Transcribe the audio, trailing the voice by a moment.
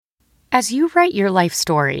As you write your life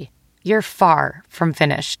story, you're far from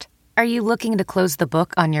finished. Are you looking to close the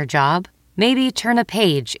book on your job? Maybe turn a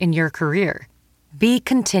page in your career? Be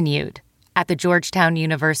continued at the Georgetown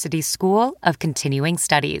University School of Continuing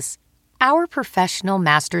Studies. Our professional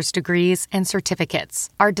master's degrees and certificates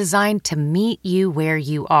are designed to meet you where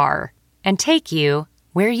you are and take you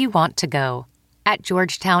where you want to go. At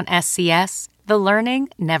Georgetown SCS, the learning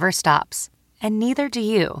never stops, and neither do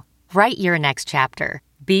you. Write your next chapter.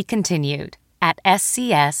 Be continued at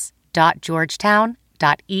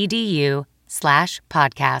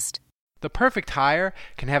scs.georgetown.edu/podcast. The perfect hire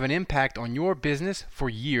can have an impact on your business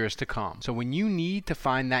for years to come. So when you need to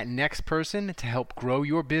find that next person to help grow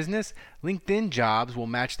your business, LinkedIn Jobs will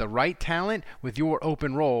match the right talent with your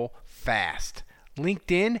open role fast.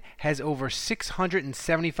 LinkedIn has over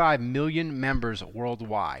 675 million members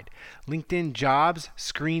worldwide. LinkedIn Jobs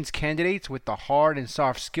screens candidates with the hard and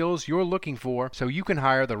soft skills you're looking for so you can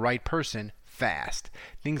hire the right person fast.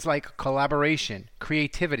 Things like collaboration,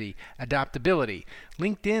 creativity, adaptability.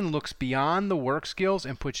 LinkedIn looks beyond the work skills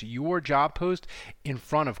and puts your job post in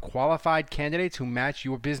front of qualified candidates who match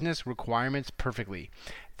your business requirements perfectly.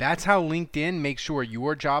 That's how LinkedIn makes sure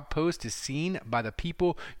your job post is seen by the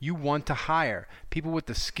people you want to hire. People with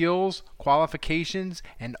the skills, qualifications,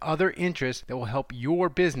 and other interests that will help your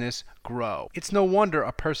business grow. It's no wonder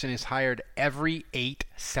a person is hired every 8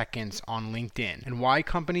 seconds on LinkedIn, and why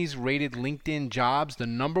companies rated LinkedIn Jobs the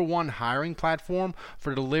 #1 hiring platform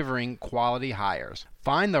for delivering quality hires.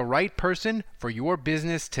 Find the right person for your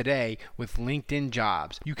business today with LinkedIn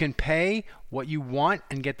Jobs. You can pay what you want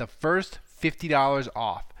and get the first $50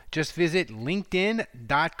 off. Just visit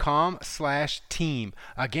linkedin.com/team.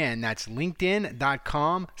 Again, that's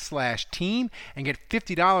linkedin.com/team and get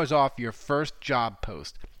 $50 off your first job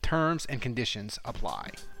post. Terms and conditions apply.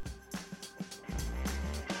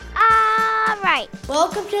 All right.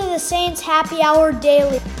 Welcome to the Saints Happy Hour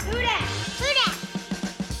Daily. Who dat?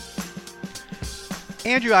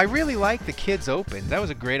 Andrew, I really like the Kids Open. That was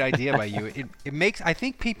a great idea by you.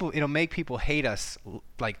 It'll make people hate us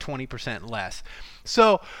like 20% less.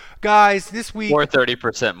 So, guys, this week or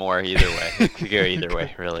 30% more, either way. It could go either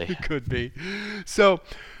way, really. It could be. So,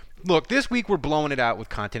 look, this week we're blowing it out with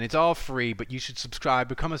content. It's all free, but you should subscribe,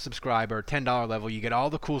 become a subscriber, $10 level. You get all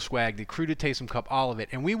the cool swag, the Crew to Taysom Cup, all of it.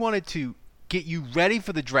 And we wanted to get you ready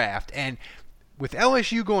for the draft. And with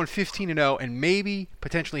LSU going 15-0 and maybe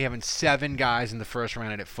potentially having 7 guys in the first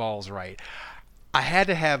round and it falls right, I had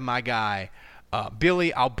to have my guy,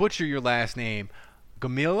 Billy, I'll butcher your last name,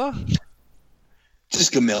 Gamilla?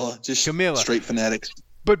 Just Gamilla. Just Gamilla. Straight phonetics.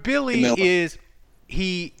 But Billy Gamilla.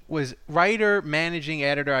 He was writer, managing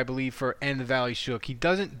editor, I believe, for And the Valley Shook. He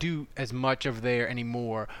doesn't do as much of there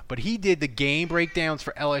anymore, but he did the game breakdowns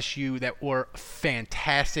for LSU that were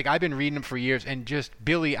fantastic. I've been reading them for years, and just,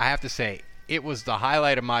 Billy, I have to say, it was the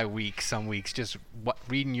highlight of my week some weeks, just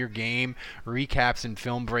reading your game, recaps and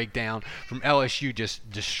film breakdown from LSU, just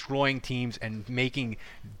destroying teams and making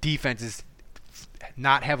defenses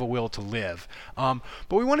not have a will to live.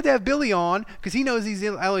 But we wanted to have Billy on because he knows these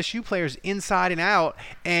LSU players inside and out,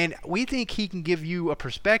 and we think he can give you a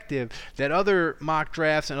perspective that other mock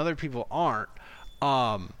drafts and other people aren't.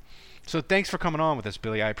 So thanks for coming on with us,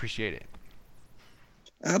 Billy. I appreciate it.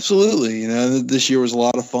 Absolutely. This year was a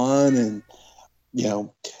lot of fun, and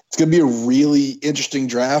it's going to be a really interesting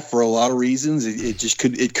draft for a lot of reasons.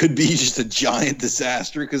 It could be just a giant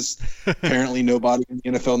disaster because apparently nobody in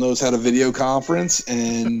the NFL knows how to video conference.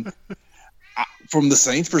 And from the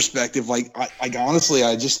Saints' perspective, honestly,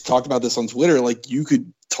 I just talked about this on Twitter. You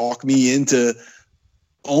could talk me into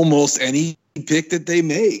almost any pick that they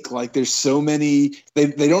make. There's so many.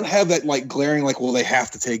 They don't have that glaring well, they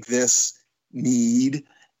have to take this need.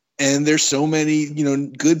 And there's so many,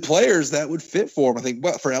 good players that would fit for them, I think,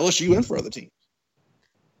 for LSU and for other teams.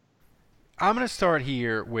 I'm going to start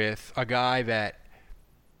here with a guy that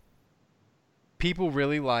people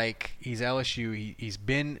really like. He's LSU. He's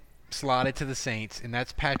been slotted to the Saints, and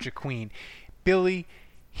that's Patrick Queen. Billy,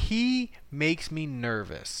 he makes me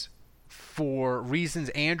nervous for reasons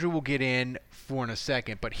Andrew will get in for in a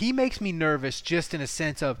second, but he makes me nervous just in a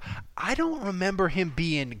sense of I don't remember him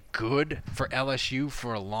being good for LSU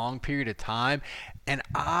for a long period of time, and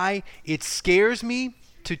it scares me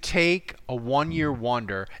to take a one-year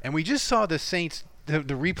wonder. And we just saw the Saints, the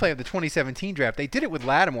replay of the 2017 draft. They did it with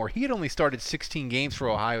Lattimore. He had only started 16 games for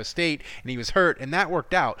Ohio State, and he was hurt, and that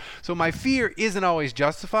worked out. So my fear isn't always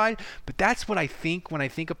justified, but that's what I think when I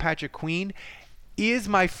think of Patrick Queen. Is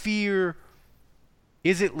my fear,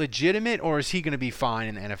 is it legitimate, or is he going to be fine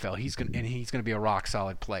in the NFL? He's going to be a rock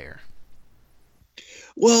solid player.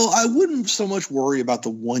 Well, I wouldn't so much worry about the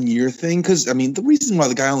 1 year thing because, I mean, the reason why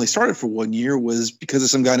the guy only started for 1 year was because of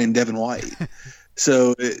some guy named Devin White.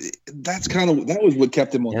 So that was what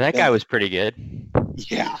kept him on. Yeah, that guy was pretty good.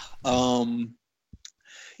 Yeah.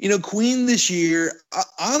 Queen this year,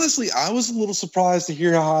 honestly, I was a little surprised to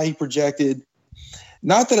hear how high he projected.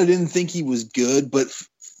 Not that I didn't think he was good, but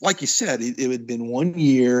like you said, it had been 1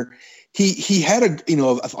 year. He had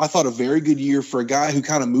I thought a very good year for a guy who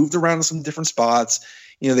kind of moved around in some different spots.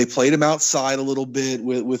 They played him outside a little bit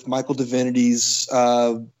with Michael Divinity's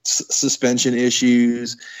suspension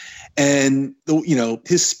issues. And,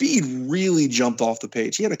 his speed really jumped off the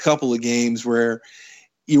page. He had a couple of games where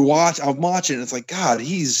I'm watching and it's like, God,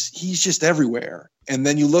 he's just everywhere. And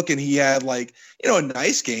then you look and he had a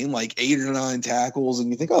nice game, like 8 or 9 tackles.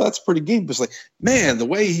 And you think, oh, that's a pretty game. But it's like, man, the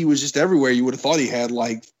way he was just everywhere, you would have thought he had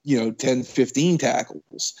 10, 15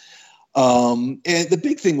 tackles. And the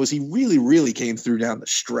big thing was he really, really came through down the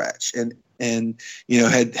stretch and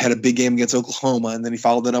had a big game against Oklahoma. And then he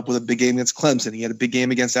followed it up with a big game against Clemson. He had a big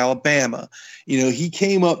game against Alabama. He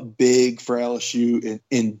came up big for LSU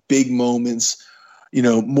in big moments.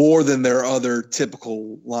 More than their other I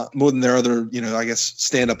guess,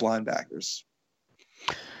 stand-up linebackers.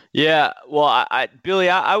 Yeah, well, Billy,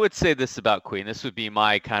 I would say this about Queen. This would be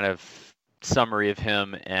my kind of summary of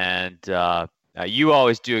him. And you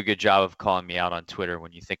always do a good job of calling me out on Twitter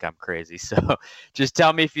when you think I'm crazy. So just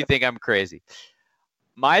tell me if you think I'm crazy.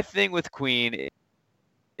 My thing with Queen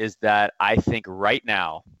is that I think right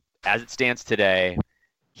now, as it stands today,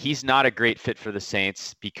 he's not a great fit for the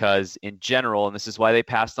Saints because in general, and this is why they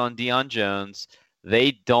passed on Deion Jones,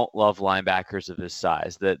 they don't love linebackers of his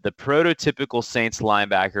size. The prototypical Saints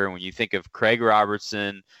linebacker, when you think of Craig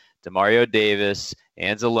Robertson, Demario Davis,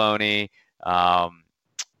 Anzalone,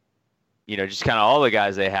 just kind of all the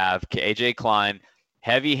guys they have, AJ Klein,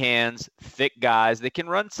 heavy hands, thick guys. They can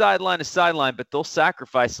run sideline to sideline, but they'll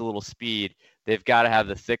sacrifice a little speed. They've got to have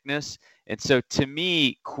the thickness. And so to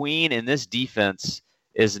me, Queen in this defense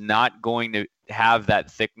is not going to have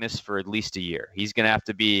that thickness for at least a year. He's going to have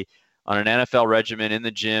to be on an NFL regimen in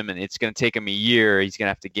the gym, and it's going to take him a year. He's going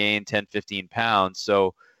to have to gain 10, 15 pounds.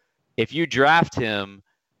 So if you draft him,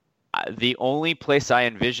 the only place I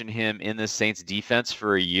envision him in the Saints defense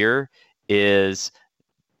for a year is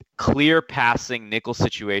clear passing nickel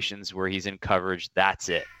situations where he's in coverage. That's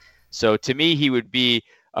it. So to me, he would be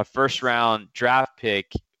a first-round draft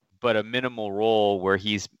pick, but a minimal role where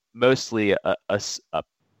he's mostly a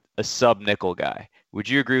sub-nickel guy. Would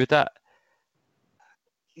you agree with that?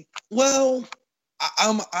 Well,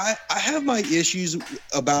 I have my issues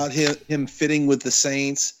about him fitting with the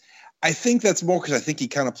Saints. I think that's more because I think he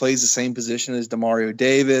kind of plays the same position as Demario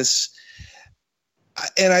Davis.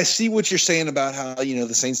 And I see what you're saying about how,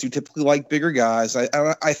 the Saints do typically like bigger guys.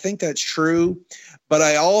 I think that's true. But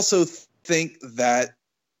I also think that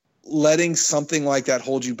letting something like that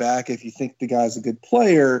hold you back if you think the guy's a good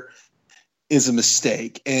player is a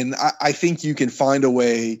mistake. And I think you can find a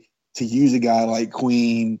way to use a guy like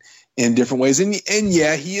Queen in different ways. And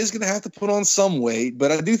yeah, he is going to have to put on some weight,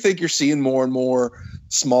 but I do think you're seeing more and more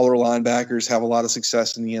smaller linebackers have a lot of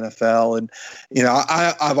success in the NFL. And,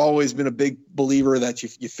 I've always been a big believer that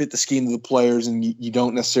you fit the scheme of the players and you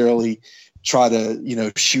don't necessarily try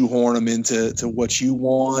to, shoehorn them into what you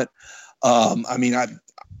want.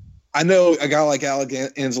 I know a guy like Alec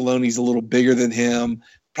Anzalone's a little bigger than him,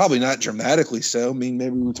 probably not dramatically so. I mean,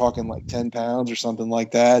 maybe we're talking like 10 pounds or something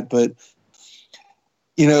like that. But,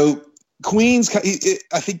 Queen's,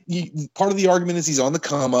 I think part of the argument is he's on the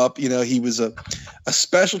come up. He was a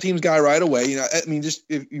special teams guy right away. Just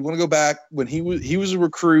if you want to go back when he was a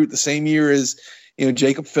recruit the same year as,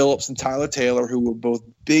 Jacob Phillips and Tyler Taylor, who were both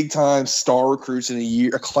big time star recruits in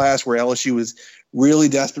a class where LSU was really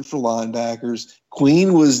desperate for linebackers.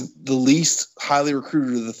 Queen was the least highly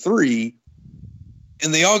recruited of the three,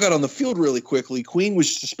 and they all got on the field really quickly. Queen was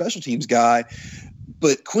just a special teams guy,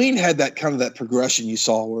 but Queen had that kind of that progression you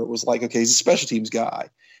saw where it was like, okay, he's a special teams guy.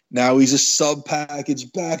 Now he's a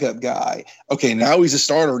sub-package backup guy. Okay, now he's a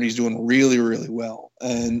starter and he's doing really, really well.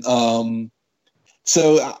 And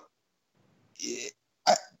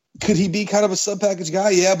could he be kind of a sub-package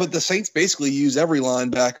guy? Yeah, but the Saints basically use every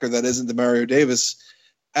linebacker that isn't Demario Davis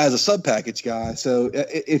as a sub-package guy. So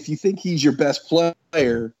if you think he's your best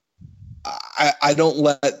player, I don't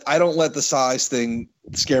let the size thing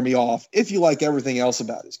scare me off. If you like everything else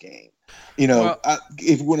about his game,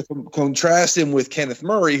 if you want to contrast him with Kenneth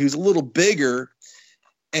Murray, who's a little bigger,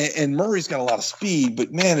 and Murray's got a lot of speed,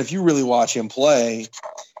 but man, if you really watch him play,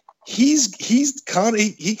 he's kind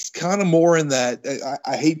of more in that.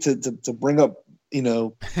 I hate to bring up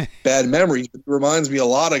bad memories. It reminds me a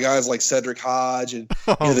lot of guys like Cedric Hodge and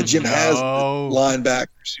the Jim Haslett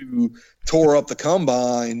linebackers who tore up the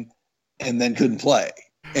combine and then couldn't play.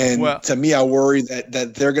 And to me, I worry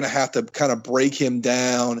that they're going to have to kind of break him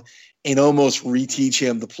down and almost reteach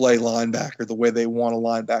him to play linebacker the way they want a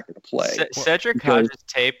linebacker to play. Cedric Hodge's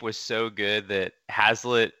tape was so good that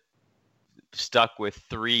Haslett stuck with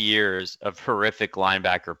 3 years of horrific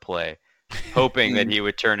linebacker play, hoping that he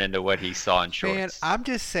would turn into what he saw in shorts. Man, I'm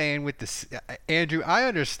just saying with this, Andrew, I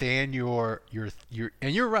understand your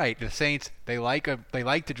and you're right. The Saints, they like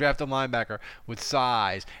to draft a linebacker with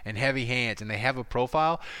size and heavy hands, and they have a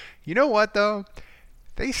profile. You know what though?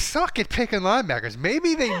 They suck at picking linebackers.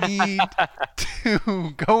 Maybe they need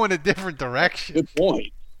to go in a different direction. Good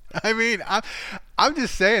point. I mean, I'm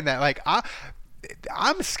just saying that. Like, I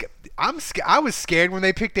was scared when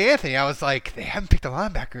they picked Anthony. I was like, they haven't picked a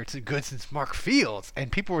linebacker. It's good since Mark Fields.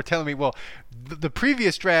 And people were telling me, well, the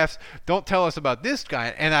previous drafts don't tell us about this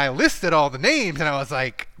guy. And I listed all the names, and I was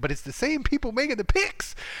like, but it's the same people making the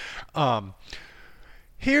picks.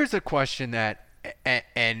 Here's a question that,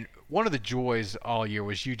 and one of the joys all year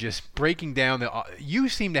was you just breaking down you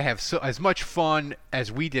seem to have as much fun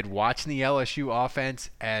as we did watching the LSU offense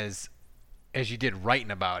as you did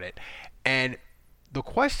writing about it. And the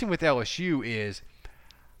question with LSU is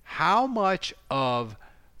how much of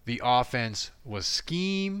the offense was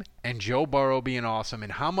scheme and Joe Burrow being awesome,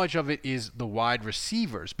 and how much of it is the wide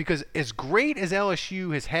receivers? Because as great as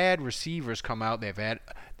LSU has had receivers come out, they've had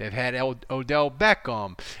Odell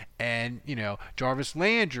Beckham and Jarvis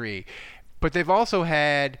Landry, but they've also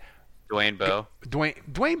had Dwayne Bowe.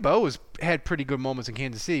 Dwayne Bowe has had pretty good moments in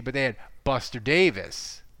Kansas City, but they had Buster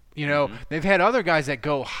Davis. They've had other guys that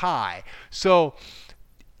go high. So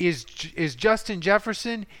is Justin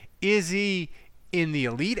Jefferson, is he in the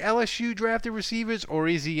elite LSU drafted receivers, or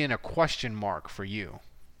is he in a question mark for you?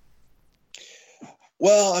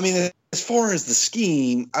 Well, I mean, as far as the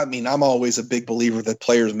scheme, I mean, I'm always a big believer that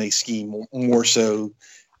players may scheme more so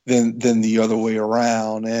than the other way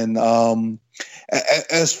around. And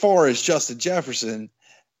as far as Justin Jefferson,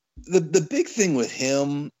 the big thing with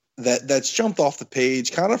him that's jumped off the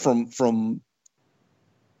page kind of from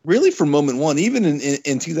moment one, even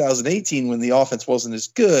in 2018 when the offense wasn't as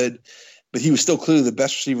good, but he was still clearly the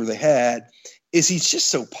best receiver they had, is he's just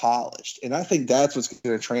so polished. And I think that's what's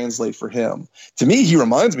going to translate for him. To me, he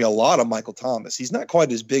reminds me a lot of Michael Thomas. He's not quite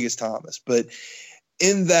as big as Thomas, but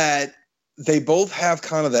in that they both have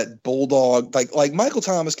kind of that bulldog, like Michael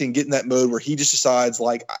Thomas can get in that mode where he just decides,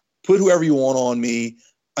 like, put whoever you want on me.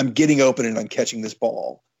 I'm getting open and I'm catching this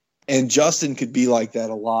ball. And Justin could be like that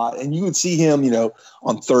a lot. And you would see him,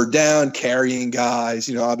 on third down, carrying guys,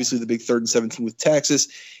 obviously the big 3rd and 17 with Texas.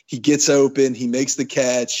 He gets open, he makes the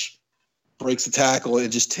catch, breaks the tackle,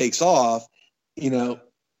 and just takes off.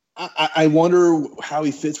 I wonder how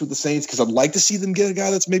he fits with the Saints, because I'd like to see them get a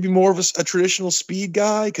guy that's maybe more of a traditional speed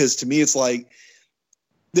guy. Because to me, it's like,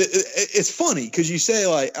 it's funny because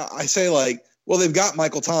I say well, they've got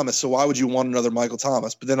Michael Thomas, so why would you want another Michael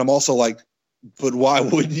Thomas? But then I'm also like, but why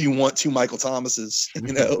wouldn't you want 2 Michael Thomases?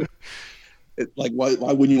 Like why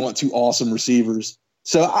wouldn't you want 2 awesome receivers?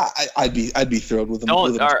 So I'd be thrilled with them.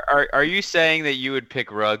 Are you saying that you would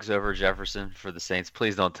pick Ruggs over Jefferson for the Saints?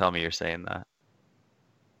 Please don't tell me you're saying that.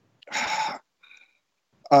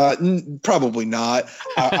 Probably not.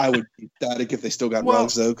 I would be ecstatic if they still got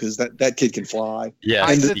Ruggs though, because that kid can fly. Yeah.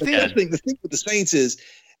 And the thing with the Saints is,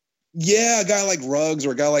 a guy like Ruggs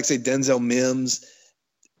or a guy like, say, Denzel Mims,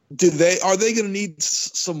 are they going to need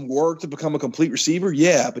some work to become a complete receiver?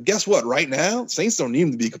 Yeah, but guess what? Right now, Saints don't need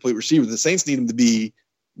him to be a complete receiver. The Saints need him to be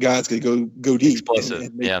guys going to go deep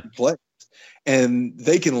and make plays. And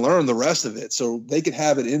they can learn the rest of it, so they can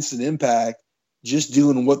have an instant impact just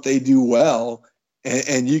doing what they do well,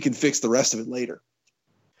 and you can fix the rest of it later.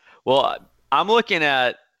 Well, I'm looking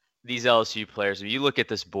at these LSU players. If you look at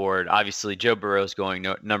this board, obviously Joe Burrow's going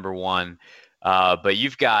number 1, but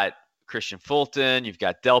you've got Christian Fulton, you've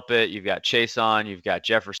got Delpit, you've got Chason, you've got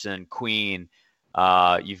Jefferson, Queen,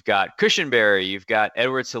 you've got Cushenberry, you've got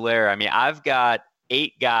Edwards-Helaire. I mean, I've got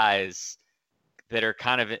 8 guys that are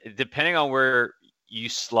kind of, depending on where you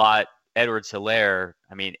slot Edwards-Helaire,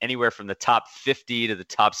 I mean, anywhere from the top 50 to the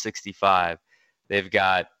top 65, they've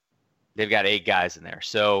got 8 guys in there.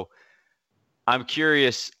 So I'm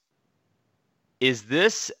curious, is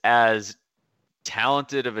this as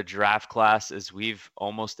talented of a draft class as we've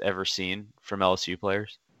almost ever seen from LSU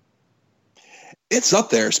players? It's up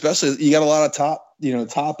there, especially you got a lot of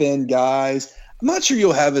top end guys. I'm not sure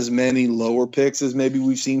you'll have as many lower picks as maybe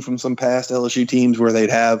we've seen from some past LSU teams where they'd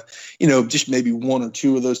have, just maybe one or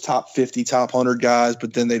two of those top 50, top 100 guys,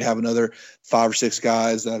 but then they'd have another 5 or 6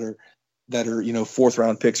 guys that are, fourth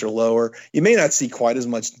round picks or lower. You may not see quite as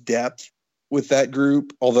much depth with that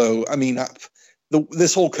group. Although, I mean,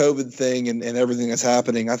 this whole COVID thing and everything that's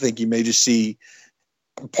happening, I think you may just see,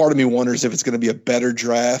 part of me wonders if it's going to be a better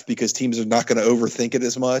draft because teams are not going to overthink it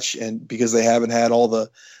as much. And because they haven't had all the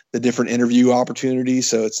different interview opportunities.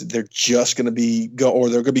 So they're just going to be they're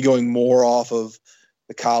going to be going more off of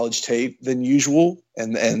the college tape than usual.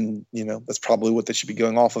 And that's probably what they should be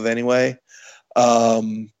going off of anyway.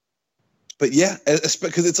 But yeah,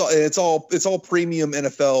 because it's all premium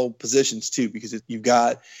NFL positions too, because you've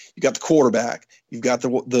got the quarterback, you've got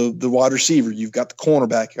the wide receiver, you've got the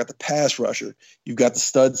cornerback, you've got the pass rusher, you've got the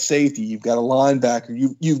stud safety, you've got a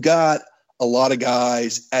linebacker, you've got a lot of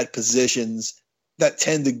guys at positions that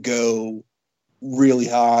tend to go really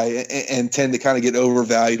high and tend to kind of get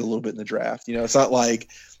overvalued a little bit in the draft. It's not like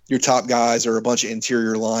your top guys are a bunch of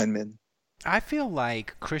interior linemen. I feel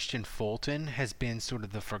like Christian Fulton has been sort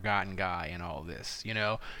of the forgotten guy in all of this. You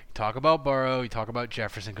talk about Burrow, you talk about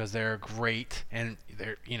Jefferson because they're great, and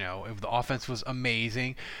they're the offense was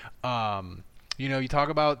amazing. You talk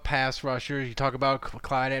about pass rushers, you talk about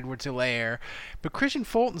Clyde Edwards-Helaire, but Christian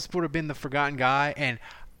Fulton's sort of been the forgotten guy, and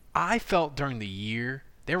I felt during the year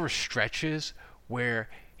there were stretches where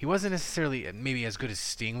he wasn't necessarily maybe as good as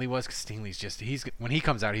Stingley was, because Stingley's when he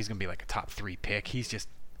comes out, he's going to be like a top 3 pick. He's just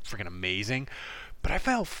freaking amazing. But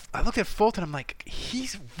I looked at Fulton, I'm like,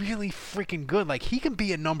 he's really freaking good. Like, he can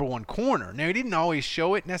be a number 1 corner. Now, he didn't always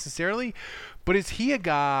show it necessarily, but is he a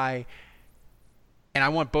guy, and I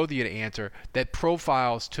want both of you to answer, that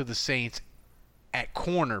profiles to the Saints at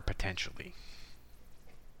corner potentially?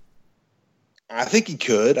 I think he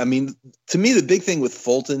could. I mean, to me, the big thing with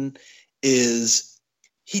Fulton is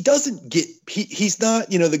he's not,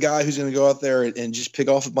 the guy who's going to go out there and just pick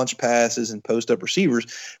off a bunch of passes and post up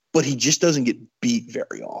receivers, but he just doesn't get beat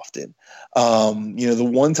very often. The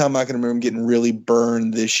one time I can remember him getting really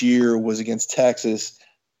burned this year was against Texas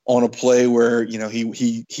on a play where,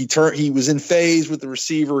 he was in phase with the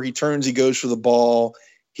receiver. He turns, he goes for the ball.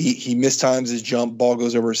 He mistimes his jump, ball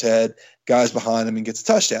goes over his head, guys behind him and gets a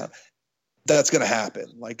touchdown. That's going to happen.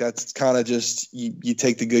 Like, that's kind of just, you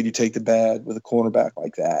take the good, you take the bad with a cornerback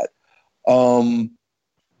like that.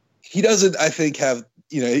 He doesn't, I think, have,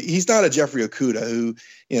 he's not a Jeffrey Okudah who,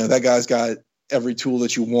 that guy's got every tool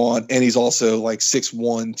that you want. And he's also like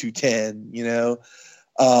 6'1", 210,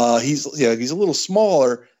 he's a little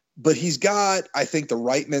smaller, but he's got, I think, the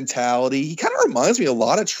right mentality. He kind of reminds me a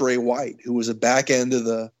lot of Trey White, who was a back end of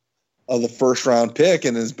the first round pick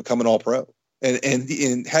and has become an all-pro.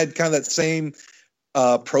 And had kind of that same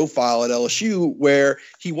profile at LSU, where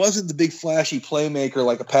he wasn't the big flashy playmaker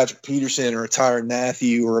like a Patrick Peterson or a Tyrann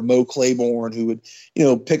Mathieu or a Mo Claiborne who would,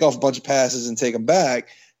 pick off a bunch of passes and take them back.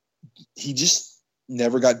 He just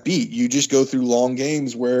never got beat. You just go through long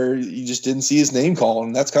games where you just didn't see his name called,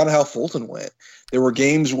 and that's kind of how Fulton went. There were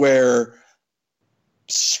games where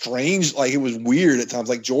strange, like it was weird at times,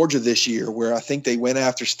 like Georgia this year, where I think they went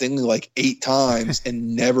after Stingley like 8 times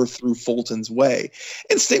and never threw Fulton's way.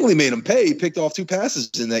 And Stingley made him pay. He picked off 2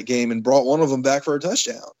 passes in that game and brought one of them back for a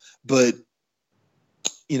touchdown. But,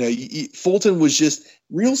 Fulton was just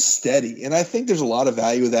real steady. And I think there's a lot of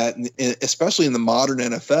value of that, especially in the modern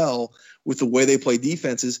NFL with the way they play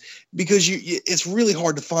defenses, because it's really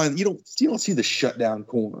hard to find. You don't see the shutdown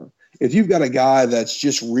corner. If you've got a guy that's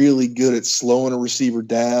just really good at slowing a receiver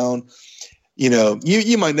down,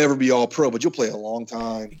 you might never be all pro, but you'll play a long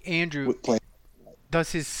time. Andrew,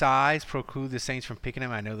 does his size preclude the Saints from picking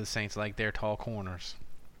him? I know the Saints like their tall corners.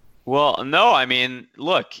 Well, no, I mean,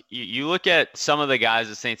 look, you look at some of the guys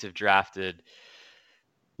the Saints have drafted.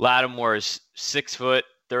 Lattimore's 6 foot,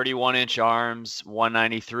 31-inch arms,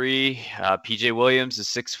 193. PJ Williams is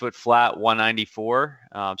 6 foot flat, 194.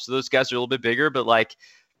 So those guys are a little bit bigger, but like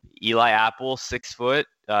Eli Apple, 6 foot.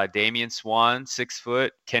 Damian Swan, 6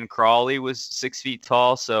 foot. Ken Crawley was 6 feet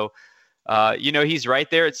tall. So, he's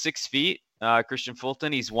right there at 6 feet. Christian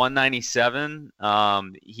Fulton, he's 197.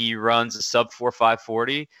 He runs a sub 4.5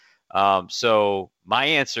 40. So my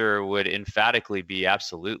answer would emphatically be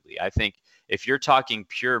absolutely. I think if you're talking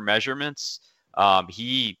pure measurements,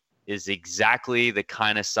 he is exactly the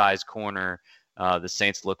kind of size corner the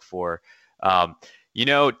Saints look for.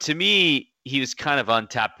 To me, he was kind of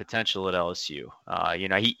untapped potential at LSU.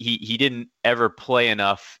 He didn't ever play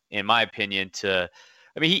enough, in my opinion,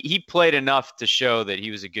 he played enough to show that he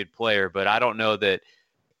was a good player, but I don't know that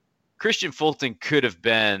Christian Fulton could have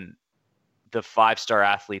been the 5-star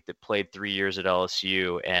athlete that played 3 years at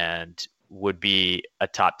LSU and would be a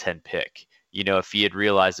top 10 pick. If he had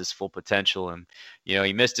realized his full potential, and,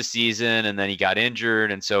 he missed a season and then he got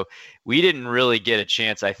injured. And so we didn't really get a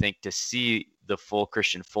chance, I think, to see the full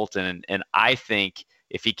Kristian Fulton. And I think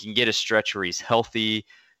if he can get a stretch where he's healthy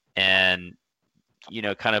and,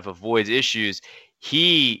 kind of avoids issues,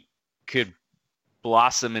 he could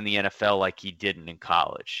blossom in the NFL like he didn't in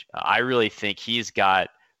college. I really think he's got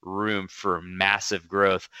room for massive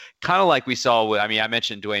growth, kind of like we saw I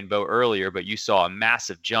mentioned Dwayne Bowe earlier, but you saw a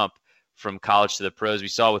massive jump from college to the pros. We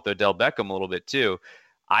saw with Odell Beckham a little bit too.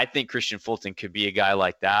 I think Kristian Fulton could be a guy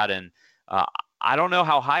like that. And I don't know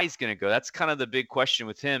how high he's going to go. That's kind of the big question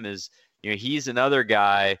with him is, he's another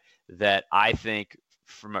guy that I think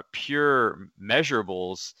from a pure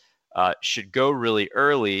measurables should go really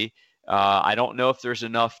early. I don't know if there's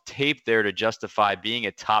enough tape there to justify being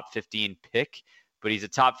a top 15 pick, but he's a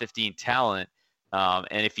top 15 talent.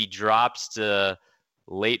 And if he drops to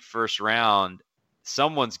late first round,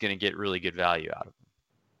 someone's going to get really good value out of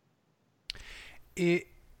him. It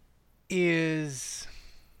is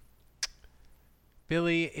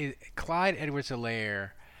Billy, Clyde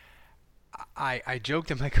Edwards-Helaire. I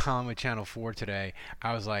joked in my column with Channel 4 today.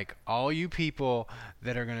 I was like, all you people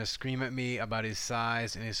that are going to scream at me about his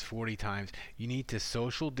size and his 40 times, you need to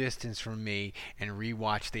social distance from me and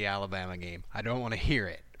rewatch the Alabama game. I don't want to hear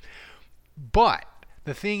it. But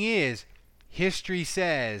the thing is, history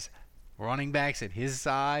says running backs at his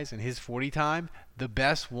size and his 40 time, the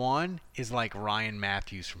best one is like Ryan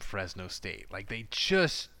Matthews from Fresno State. Like, they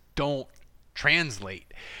just don't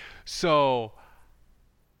translate. So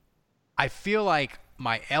I feel like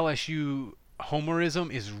my LSU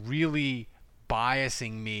homerism is really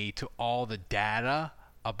biasing me to all the data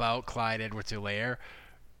about Clyde Edwards-Helaire.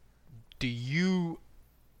 Do you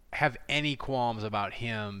have any qualms about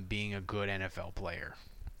him being a good NFL player?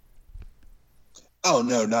 Oh,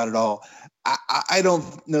 no, not at all. I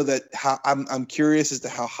don't know that I'm curious as to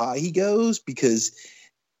how high he goes because,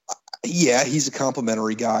 yeah, he's a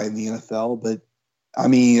complimentary guy in the NFL. But, I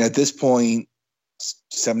mean, at this point,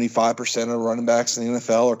 75% of running backs in the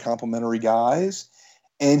NFL are complimentary guys.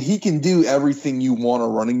 And he can do everything you want a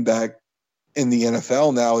running back in the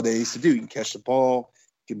NFL nowadays to do. He can catch the ball,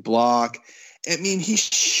 he can block. I mean, he's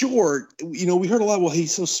short. We heard a lot, well,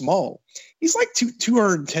 he's so small. He's like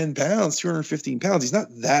 210 pounds, 215 pounds. He's not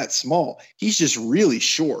that small. He's just really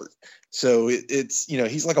short. So it's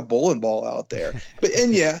he's like a bowling ball out there.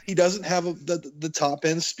 And yeah, he doesn't have the top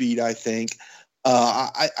end speed, I think.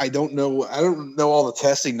 I don't know. I don't know all the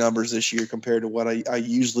testing numbers this year compared to what I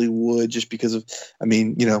usually would just because of,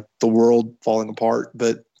 the world falling apart.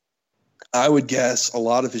 But I would guess a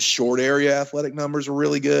lot of his short area athletic numbers are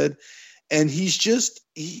really good. And he's just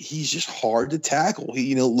hard to tackle.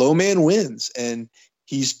 Low man wins. And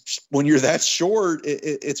when you're that short,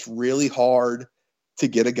 it's really hard to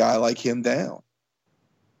get a guy like him down.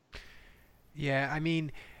 Yeah,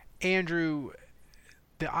 Andrew,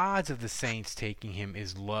 the odds of the Saints taking him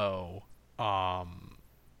is low,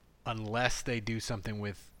 unless they do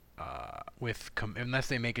something unless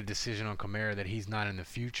they make a decision on Kamara that he's not in the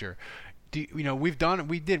future. We've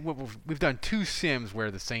done two sims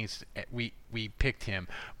where the Saints we picked him,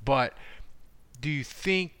 but do you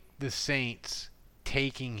think the Saints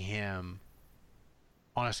taking him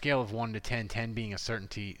on a scale of 1 to 10, 10 being a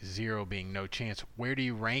certainty, 0 being no chance, where do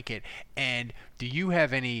you rank it? And do you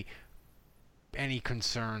have any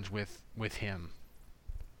concerns with him?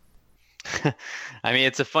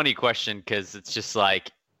 It's a funny question because it's just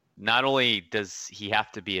like, not only does he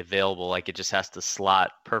have to be available, like it just has to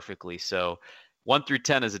slot perfectly. So 1 through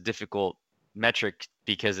 10 is a difficult metric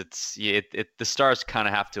because the stars kind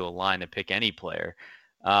of have to align to pick any player.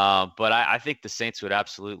 But I think the Saints would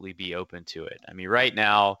absolutely be open to it. Right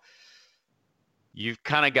now you've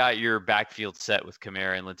kind of got your backfield set with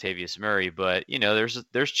Kamara and Latavius Murray, but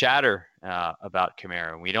there's chatter about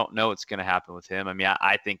Kamara, and we don't know what's going to happen with him.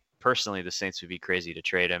 I think personally the Saints would be crazy to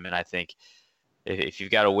trade him, and I think if you've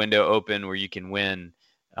got a window open where you can win,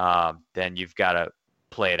 then you've got to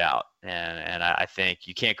play it out. And I think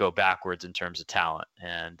you can't go backwards in terms of talent.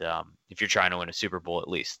 And if you're trying to win a Super Bowl, at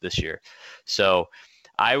least this year. So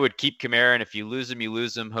I would keep Kamara, and if you lose him, you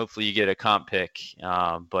lose him. Hopefully you get a comp pick.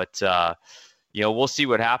 But we'll see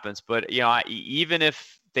what happens. But, even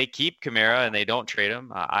if they keep Kamara and they don't trade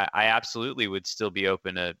him, I absolutely would still be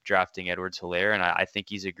open to drafting Edwards-Helaire. And I think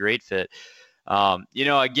he's a great fit.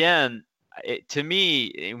 Again, to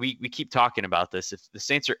me, we keep talking about this. If the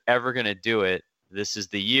Saints are ever going to do it, this is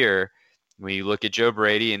the year. When you look at Joe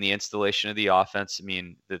Brady and the installation of the offense,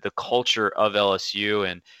 the culture of LSU,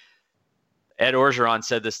 and Ed Orgeron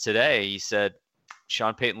said this today. He said,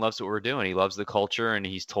 Sean Payton loves what we're doing. He loves the culture, and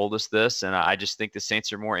he's told us this. And I just think the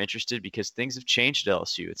Saints are more interested because things have changed at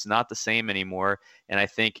LSU. It's not the same anymore. And I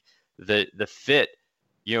think the fit,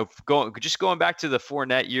 going back to the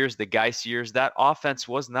Fournette years, the Geis years, that offense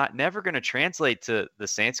was never going to translate to the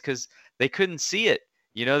Saints because they couldn't see it.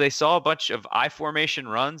 They saw a bunch of I formation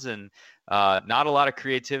runs and not a lot of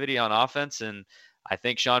creativity on offense. And I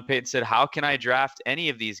think Sean Payton said, how can I draft any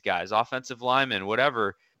of these guys, offensive linemen,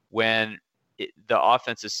 whatever, when the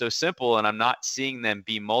offense is so simple and I'm not seeing them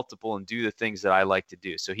be multiple and do the things that I like to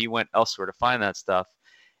do. So he went elsewhere to find that stuff.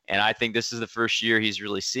 And I think this is the first year he's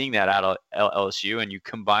really seeing that out of LSU, and you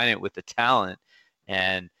combine it with the talent.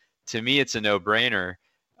 And to me, it's a no-brainer.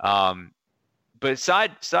 But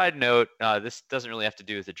side note, this doesn't really have to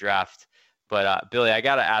do with the draft. But Billy, I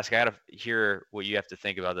got to hear what you have to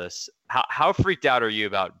think about this. How freaked out are you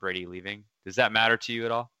about Brady leaving? Does that matter to you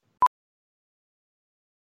at all?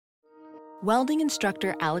 Welding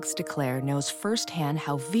instructor Alex DeClaire knows firsthand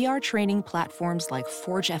how VR training platforms like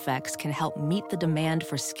ForgeFX can help meet the demand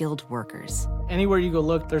for skilled workers. Anywhere you go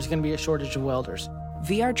look, there's going to be a shortage of welders.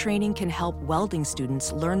 VR training can help welding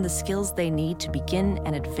students learn the skills they need to begin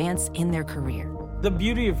and advance in their career. The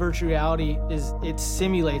beauty of virtual reality is it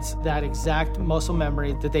simulates that exact muscle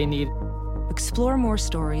memory that they need. Explore more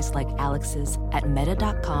stories like Alex's at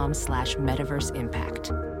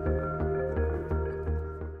meta.com/metaverseimpact.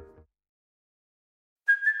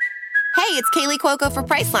 Hey, it's Kaylee Cuoco for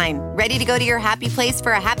Priceline. Ready to go to your happy place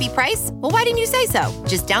for a happy price? Well, why didn't you say so?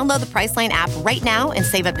 Just download the Priceline app right now and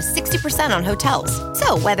save up to 60% on hotels.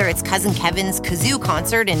 So whether it's Cousin Kevin's Kazoo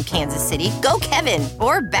Concert in Kansas City, go Kevin,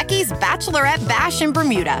 or Becky's Bachelorette Bash in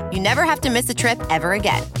Bermuda, you never have to miss a trip ever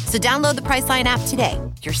again. So download the Priceline app today.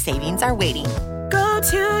 Your savings are waiting. Go to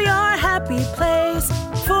your happy place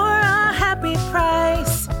for a happy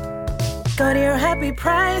price. Go to your happy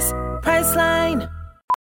price, Priceline.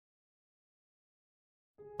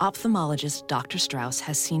 Ophthalmologist Dr. Strauss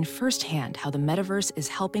has seen firsthand how the metaverse is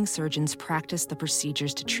helping surgeons practice the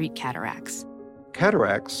procedures to treat cataracts.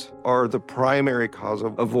 Cataracts are the primary cause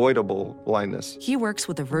of avoidable blindness. He works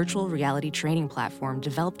with a virtual reality training platform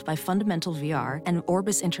developed by Fundamental VR and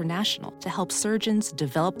Orbis International to help surgeons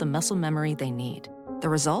develop the muscle memory they need. The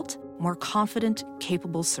result? More confident,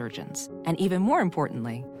 capable surgeons. And even more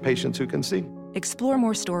importantly, patients who can see. Explore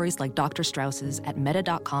more stories like Dr. Strauss's at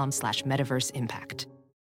meta.com/metaverseimpact.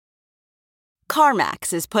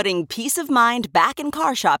 CarMax is putting peace of mind back in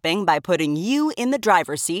car shopping by putting you in the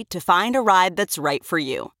driver's seat to find a ride that's right for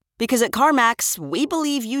you. Because at CarMax, we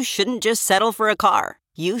believe you shouldn't just settle for a car.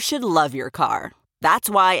 You should love your car. That's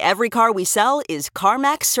why every car we sell is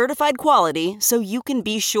CarMax certified quality, so you can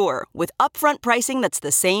be sure with upfront pricing that's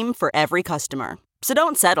the same for every customer. So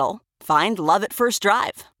don't settle. Find love at first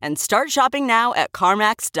drive and start shopping now at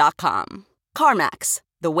CarMax.com. CarMax,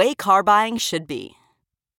 the way car buying should be.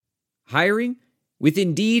 Hiring? With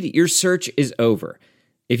Indeed, your search is over.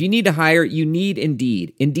 If you need to hire, you need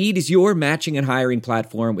Indeed. Indeed is your matching and hiring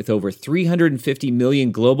platform with over 350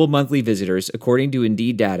 million global monthly visitors, according to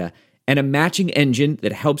Indeed data, and a matching engine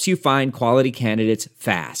that helps you find quality candidates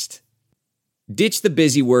fast. Ditch the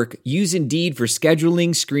busy work. Use Indeed for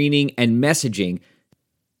scheduling, screening, and messaging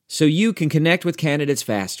so you can connect with candidates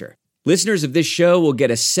faster. Listeners of this show will get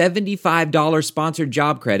a $75 sponsored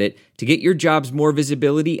job credit to get your jobs more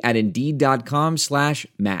visibility at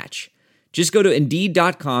Indeed.com/match. Just go to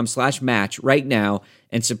Indeed.com/match right now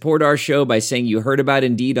and support our show by saying you heard about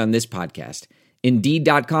Indeed on this podcast.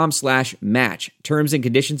 Indeed.com/match. Terms and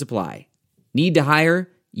conditions apply. Need to hire?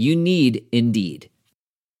 You need Indeed.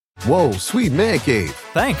 Whoa, sweet man cave.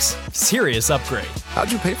 Thanks. Serious upgrade.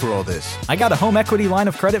 How'd you pay for all this? I got a home equity line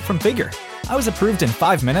of credit from Figure. I was approved in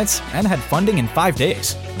 5 minutes and had funding in 5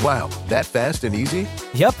 days. Wow, that fast and easy?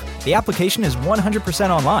 Yep, the application is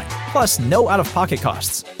 100% online, plus no out-of-pocket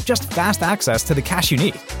costs. Just fast access to the cash you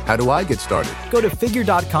need. How do I get started? Go to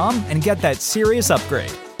Figure.com and get that serious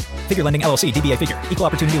upgrade. Figure Lending LLC, DBA Figure, Equal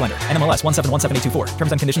Opportunity Lender, NMLS 1717824.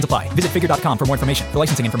 Terms and conditions apply. Visit Figure.com for more information. For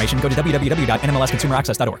licensing information, go to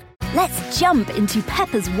www.nmlsconsumeraccess.org. Let's jump into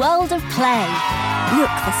Peppa's world of play. Look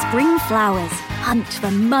for spring flowers, hunt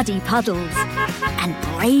for muddy puddles, and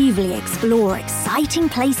bravely explore exciting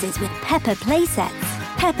places with Peppa playsets.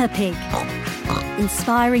 Peppa Pig,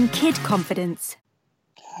 inspiring kid confidence.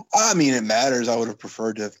 I mean, it matters. I would have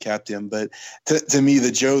preferred to have kept him, but to me,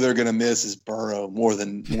 the Joe they're going to miss is Burrow more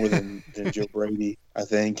than Joe Brady, I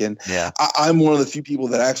think. And yeah, I'm one of the few people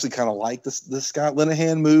that actually kind of like the Scott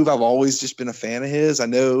Linehan move. I've always just been a fan of his. I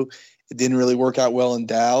know it didn't really work out well in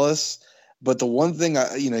Dallas, but the one thing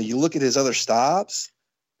you look at his other stops,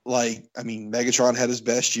 Megatron had his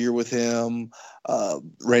best year with him.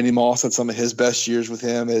 Randy Moss had some of his best years with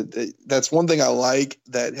him. That's one thing I like,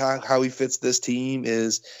 that how he fits this team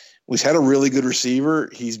is he's had a really good receiver.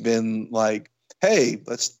 He's been like, hey,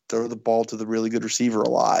 let's throw the ball to the really good receiver a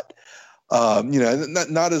lot.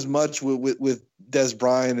 Not as much with Des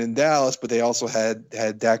Bryant in Dallas, but they also had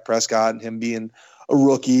Dak Prescott and him being a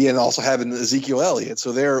rookie, and also having Ezekiel Elliott.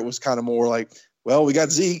 So there it was kind of more like, well, we got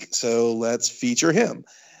Zeke, so let's feature him.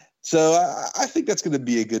 So I think that's going to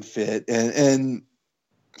be a good fit. And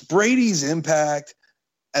Brady's impact,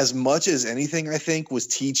 as much as anything, I think, was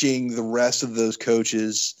teaching the rest of those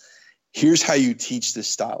coaches, here's how you teach this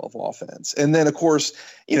style of offense. And then, of course,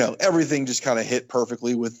 everything just kind of hit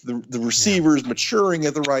perfectly with the receivers maturing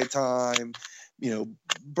at the right time.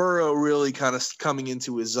 Burrow really kind of coming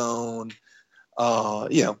into his own.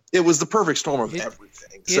 It was the perfect storm of everything.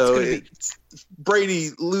 So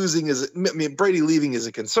Brady leaving is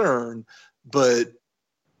a concern, but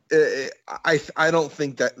I don't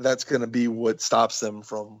think that's going to be what stops them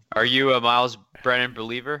from. Are you a Miles Brennan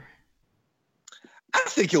believer? I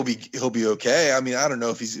think he'll be okay. I mean, I don't know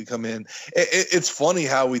if he's going to come in. It's funny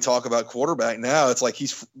how we talk about quarterback now. It's like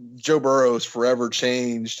Joe Burrow has forever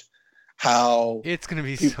changed how it's going to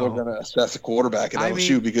be people are going to assess a quarterback at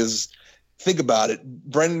LSU, because think about it.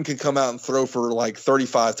 Brennan can come out and throw for like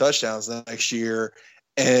 35 touchdowns next year.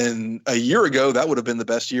 And a year ago, that would have been the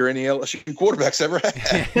best year any LSU quarterback's ever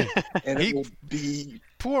had. And it will be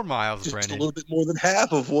poor Miles just Brennan. A little bit more than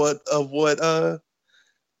half of what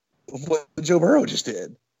Joe Burrow just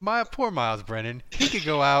did. My poor Miles Brennan. He could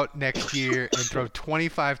go out next year and throw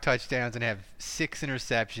 25 touchdowns and have 6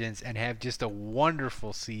 interceptions and have just a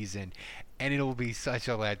wonderful season. And it'll be such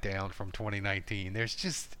a letdown from 2019.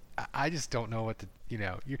 I just don't know what to,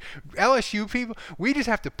 LSU people, we just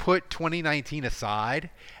have to put 2019 aside,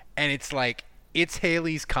 and it's like, it's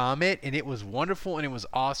Haley's Comet, and it was wonderful, and it was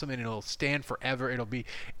awesome, and it'll stand forever.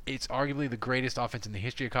 It's arguably the greatest offense in the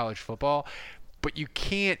history of college football, but you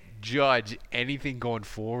can't judge anything going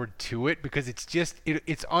forward to it, because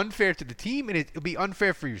it's unfair to the team, and it'll be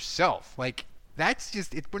unfair for yourself. Like, that's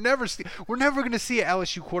just it. We're never going to see an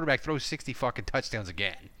LSU quarterback throw 60 fucking touchdowns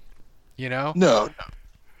again. No.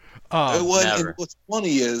 Never. What's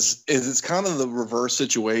funny is it's kind of the reverse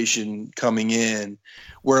situation coming in,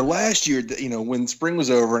 where last year, when spring was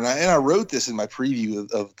over, and I wrote this in my preview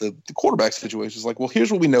of the quarterback situation. It's like, well, here's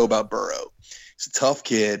what we know about Burrow. He's a tough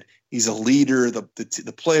kid. He's a leader.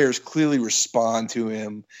 The players clearly respond to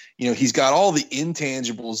him. He's got all the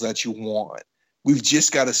intangibles that you want. We've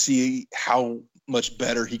just got to see how much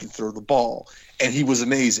better he can throw the ball. And he was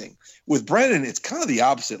amazing. With Brennan, it's kind of the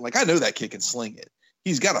opposite. Like, I know that kid can sling it.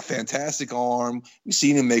 He's got a fantastic arm. We've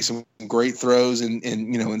seen him make some great throws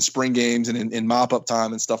in spring games and in mop-up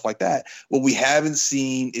time and stuff like that. What we haven't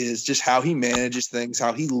seen is just how he manages things,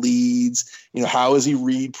 how he leads, how does he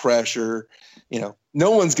read pressure. No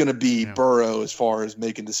one's going to be Burrow as far as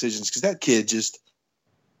making decisions, because that kid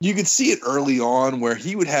you could see it early on where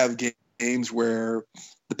he would have games where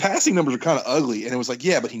the passing numbers are kind of ugly. And it was like,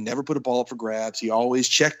 yeah, but he never put a ball up for grabs. He always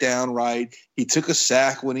checked down right. He took a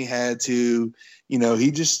sack when he had to.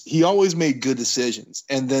 He always made good decisions.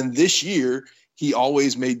 And then this year, he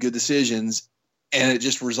always made good decisions, and it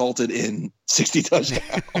just resulted in 60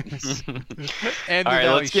 touchdowns. All right,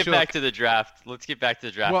 let's get back to the draft.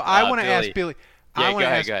 Well, I want to ask Billy. Yeah, go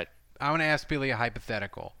ahead. I want to ask Billy a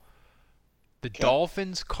hypothetical. The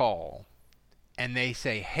Dolphins call, and they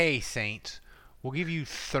say, hey, Saints, we'll give you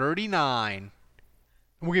 39.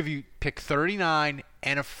 We'll give you pick 39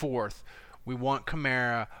 and a 4th. We want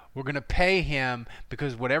Kamara. We're going to pay him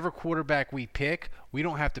because whatever quarterback we pick, we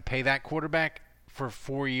don't have to pay that quarterback for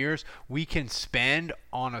 4 years. We can spend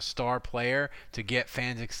on a star player to get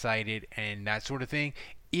fans excited and that sort of thing.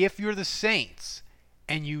 If you're the Saints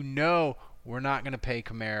and we're not going to pay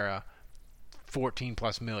Kamara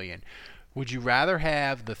 $14+ million, would you rather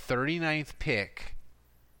have the 39th pick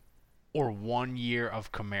or 1 year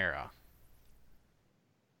of Kamara?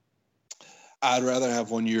 I'd rather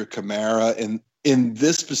have 1 year Kamara. And in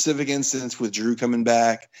this specific instance with Drew coming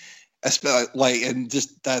back, and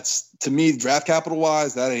just that's, to me, draft capital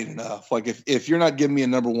wise, that ain't enough. Like if you're not giving me a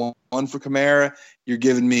number one for Kamara, you're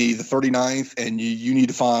giving me the 39th, and you need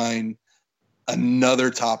to find another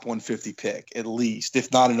top 150 pick at least,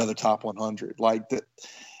 if not another top 100. Like that,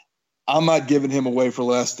 I'm not giving him away for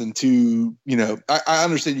less than 2. I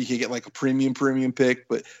understand you can get like a premium pick,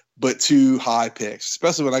 but 2 high picks,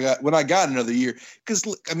 especially when I got another year. Because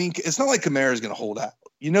it's not like Kamara is going to hold out.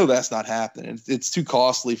 That's not happening. It's too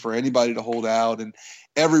costly for anybody to hold out. And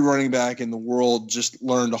every running back in the world just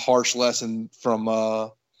learned a harsh lesson from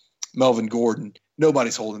Melvin Gordon.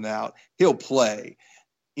 nobody's holding out. He'll play.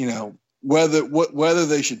 You know, whether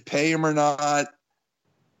they should pay him or not,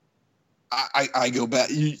 I go back.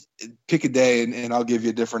 You pick a day, and I'll give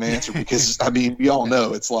you a different answer because I mean, we all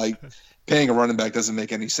know it's like paying a running back doesn't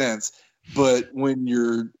make any sense. But when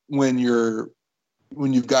you've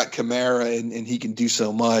got Kamara and he can do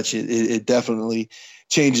so much, it definitely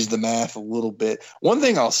changes the math a little bit. One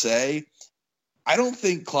thing I'll say, I don't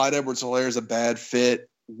think Clyde Edwards-Helaire is a bad fit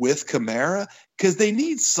with Kamara because they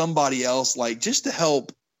need somebody else, like, just to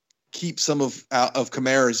help keep some of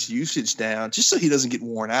Kamara's usage down, just so he doesn't get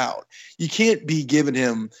worn out. You can't be giving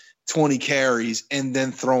him 20 carries and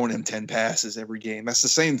then throwing him 10 passes every game. That's the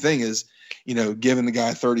same thing as, you know, giving the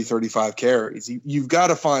guy 30, 35 carries. You've got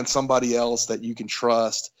to find somebody else that you can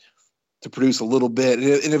trust to produce a little bit.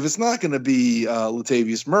 And if it's not going to be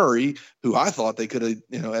Latavius Murray, who I thought they could have,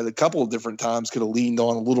 you know, at a couple of different times could have leaned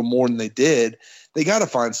on a little more than they did, they got to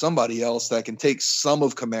find somebody else that can take some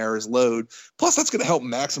of Kamara's load. Plus, that's going to help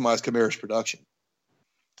maximize Kamara's production.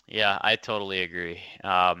 Yeah, I totally agree.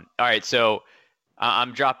 All right, so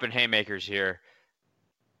I'm dropping haymakers here.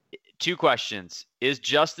 2 questions. Is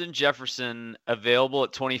Justin Jefferson available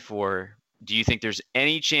at 24? Do you think there's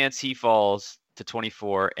any chance he falls to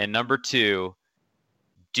 24? And number 2,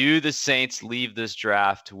 do the Saints leave this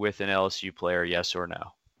draft with an LSU player, yes or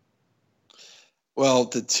no? Well,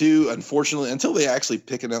 the 2, unfortunately, until they actually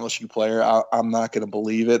pick an LSU player, I'm not going to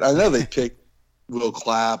believe it. I know they picked Will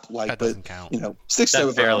Clapp, like, that doesn't count. You know, 6, that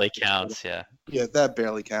 7 barely counts. Yeah, that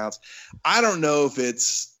barely counts. I don't know if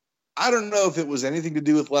it was anything to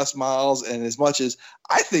do with Les Miles, and as much as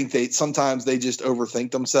I think sometimes they just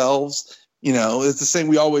overthink themselves. You know, it's the same.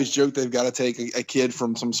 We always joke they've got to take a kid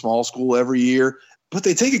from some small school every year, but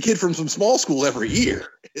they take a kid from some small school every year.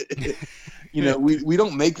 You know, we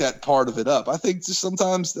don't make that part of it up. I think just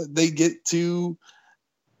sometimes they get too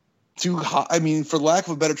high. I mean, for lack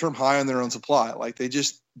of a better term, high on their own supply. Like, they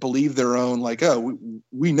just believe their own, like, oh,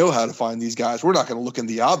 we know how to find these guys. We're not going to look in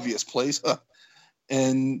the obvious place.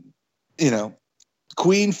 And, you know,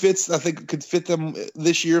 Queen fits, I think, could fit them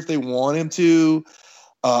this year if they want him to.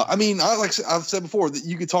 I mean, like I've said before, that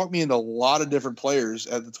you could talk me into a lot of different players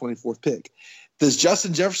at the 24th pick. Does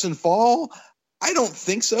Justin Jefferson fall? I don't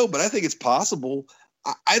think so, but I think it's possible.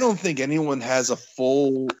 I don't think anyone has a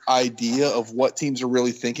full idea of what teams are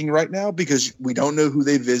really thinking right now because we don't know who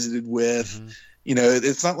they visited with. Mm-hmm. You know,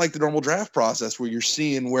 it's not like the normal draft process where you're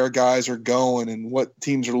seeing where guys are going and what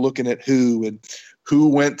teams are looking at who and who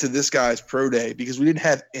went to this guy's pro day because we didn't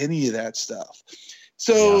have any of that stuff.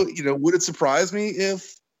 So, You know, would it surprise me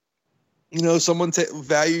if, you know, someone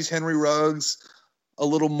values Henry Ruggs a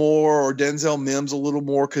little more or Denzel Mims a little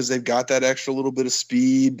more because they've got that extra little bit of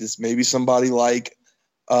speed? It's maybe somebody like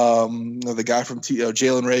the guy from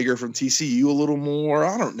Jalen Reagor from TCU a little more.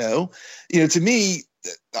 I don't know. You know, to me,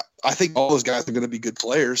 I think all those guys are going to be good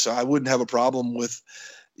players, so I wouldn't have a problem with,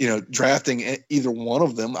 you know, drafting either one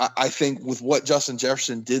of them. I think with what Justin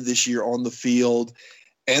Jefferson did this year on the field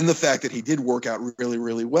and the fact that he did work out really,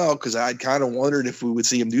 really well, because I'd kind of wondered if we would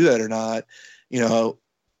see him do that or not. You know,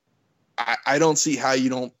 I don't see how you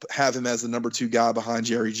don't have him as the number 2 guy behind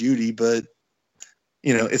Jerry Jeudy, but,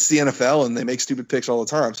 you know, it's the NFL and they make stupid picks all the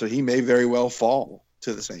time. So he may very well fall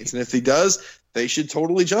to the Saints. And if he does, they should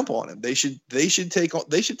totally jump on him. They should take,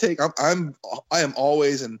 I am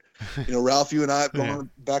always, and, you know, Ralph, you and I have gone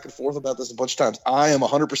back and forth about this a bunch of times. I am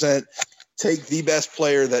 100% take the best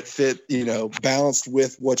player that fit, you know, balanced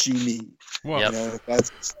with what you need. Well, you know,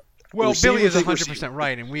 Billy is 100%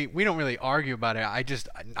 right, and we don't really argue about it.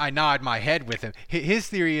 I nod my head with him. His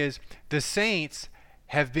theory is the Saints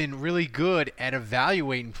have been really good at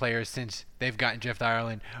evaluating players since they've gotten Jeff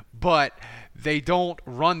Ireland, but they don't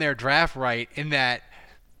run their draft right in that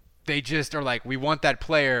they just are like, we want that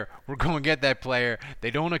player, we're going to get that player.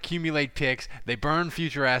 They don't accumulate picks, they burn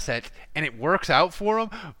future assets, and it works out for them,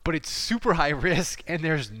 but it's super high risk, and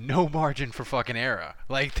there's no margin for fucking error.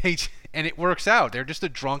 And it works out. They're just a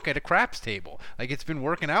drunk at a craps table. Like, it's been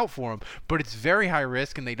working out for them, but it's very high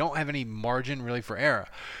risk, and they don't have any margin really for error.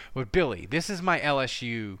 But Billy, this is my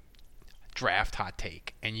LSU draft hot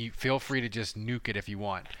take, and you feel free to just nuke it if you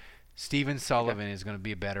want. Steven Sullivan is going to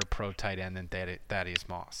be a better pro tight end than Thaddeus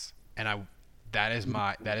Moss, and that is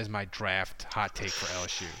my draft hot take for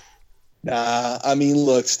LSU. Nah, I mean,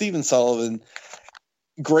 look, Steven Sullivan,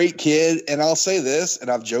 great kid, and I'll say this, and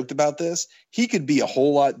I've joked about this, he could be a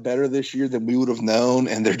whole lot better this year than we would have known,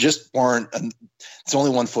 and there just weren't it's only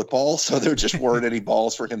one football, so there just weren't any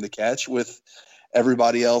balls for him to catch with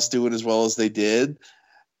everybody else doing as well as they did.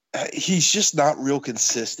 He's just not real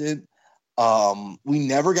consistent. We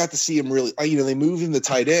never got to see him really, you know, they moved him to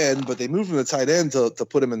tight end, but they moved him to tight end to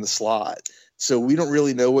put him in the slot. So we don't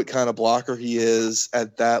really know what kind of blocker he is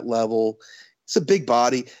at that level. It's a big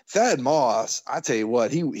body. Thad Moss, I tell you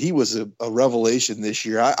what, he was a revelation this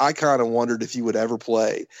year. I kind of wondered if he would ever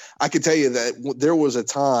play. I can tell you that there was a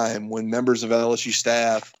time when members of LSU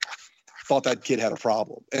staff thought that kid had a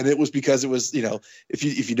problem. And it was because it was,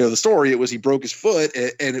 if you know the story, it was he broke his foot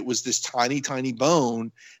and it was this tiny, tiny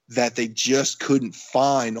bone that they just couldn't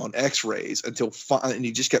find on x-rays and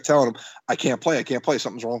he just kept telling him, I can't play.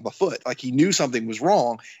 Something's wrong with my foot. Like he knew something was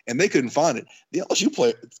wrong and they couldn't find it. The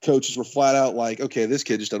LSU coaches were flat out like, okay, this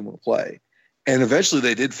kid just doesn't want to play. And eventually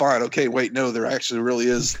they did find, okay, wait, no, there actually really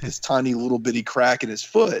is this tiny little bitty crack in his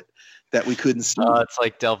foot that we couldn't see. It's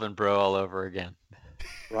like Delvin Breaux all over again.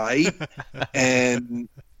 Right. And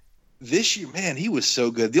this year, man, he was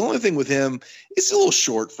so good. The only thing with him, it's a little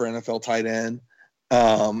short for NFL tight end.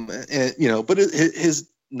 But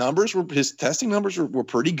his testing numbers were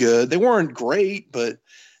pretty good. They weren't great, but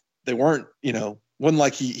they weren't, wasn't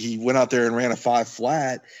like he went out there and ran a 5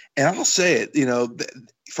 flat. And I'll say it,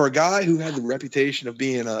 for a guy who had the reputation of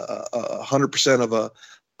being a 100% of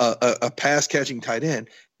a pass catching tight end,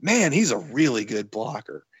 man, he's a really good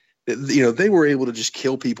blocker. They were able to just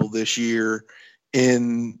kill people this year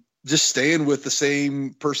in just staying with the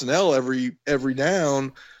same personnel every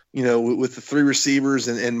down, with the 3 receivers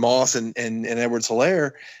and Moss and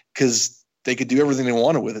Edwards-Helaire, because they could do everything they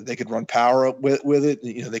wanted with it. They could run power up with it.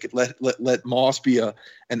 They could let Moss be an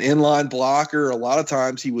inline blocker. A lot of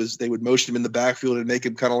times they would motion him in the backfield and make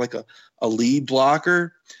him kind of like a lead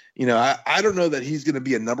blocker. I don't know that he's going to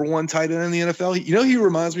be a number 1 tight end in the NFL. He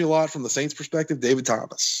reminds me a lot from the Saints' perspective, David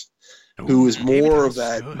Thomas, who is more of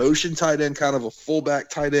that motion tight end, kind of a fullback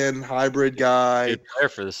tight end hybrid guy. Good player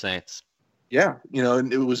for the Saints. Yeah.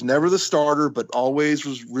 And it was never the starter, but always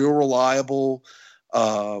was real reliable.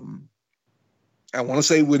 I want to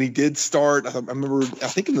say when he did start, I remember, I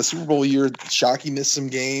think in the Super Bowl year, Shockey missed some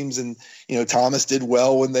games and, Thomas did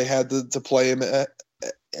well when they had to play him at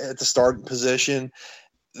the starting position.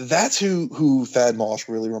 That's who Thad Moss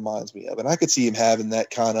really reminds me of. And I could see him having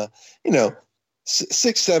that kind of,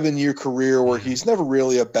 6-7 year career where he's never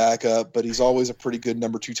really a backup, but he's always a pretty good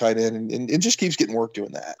number 2 tight end and just keeps getting work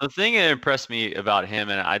doing that. The thing that impressed me about him,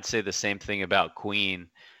 and I'd say the same thing about Queen,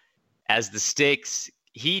 as the stakes,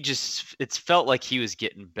 it's felt like he was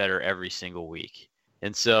getting better every single week.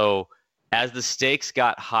 And so as the stakes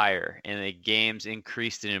got higher and the games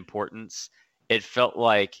increased in importance, it felt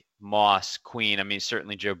like Moss, Queen,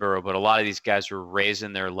 certainly Joe Burrow, but a lot of these guys were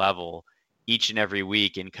raising their level each and every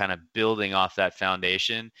week and kind of building off that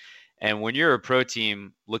foundation. And when you're a pro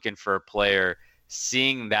team looking for a player,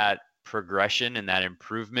 seeing that progression and that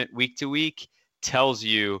improvement week to week tells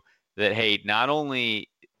you that, hey, not only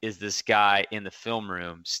is this guy in the film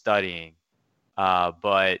room studying,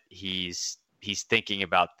 but he's thinking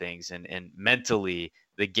about things and mentally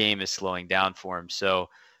the game is slowing down for him. So,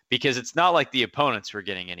 because it's not like the opponents were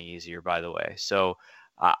getting any easier, by the way. So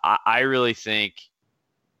I really think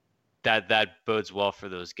that bodes well for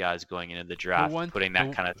those guys going into the draft, putting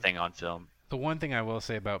that kind of thing on film. The one thing I will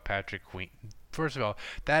say about Patrick Queen, first of all,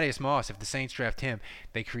 Thaddeus Moss, if the Saints draft him,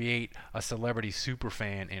 they create a celebrity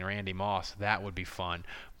superfan in Randy Moss. That would be fun.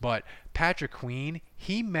 But Patrick Queen,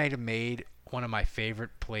 he might have made one of my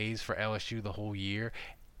favorite plays for LSU the whole year.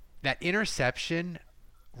 That interception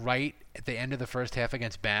right at the end of the first half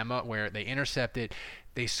against Bama, where they intercepted,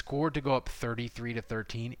 they scored to go up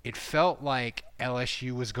 33-13. It felt like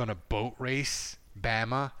LSU was going to boat race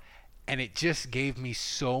Bama, and it just gave me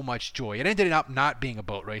so much joy. It ended up not being a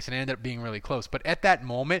boat race, and it ended up being really close. But at that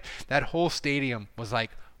moment, that whole stadium was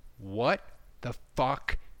like, what the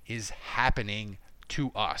fuck is happening to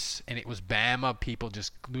us? And it was Bama, people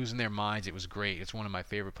just losing their minds. It was great. It's one of my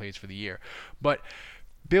favorite plays for the year. But,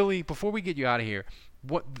 Billy, before we get you out of here,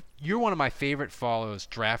 you're one of my favorite follows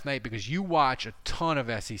draft night because you watch a ton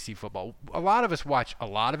of SEC football. A lot of us watch a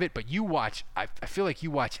lot of it, but you watch, I feel like you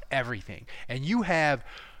watch everything. And you have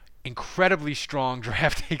incredibly strong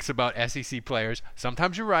draft takes about SEC players.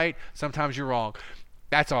 Sometimes you're right, sometimes you're wrong.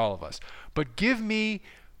 That's all of us. But give me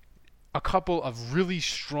a couple of really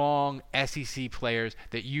strong SEC players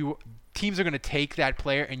that teams are going to take that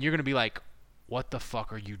player and you're going to be like, what the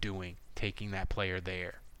fuck are you doing taking that player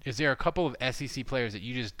there? Is there a couple of SEC players that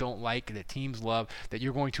you just don't like, that teams love, that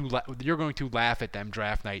you're going to laugh at them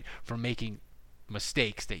draft night for making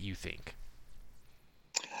mistakes that you think?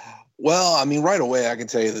 Well, right away I can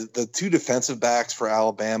tell you the 2 defensive backs for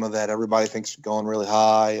Alabama that everybody thinks are going really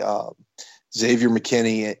high, Xavier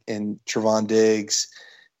McKinney and Trevon Diggs.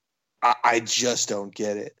 I just don't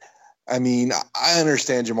get it. I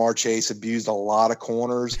understand Jamar Chase abused a lot of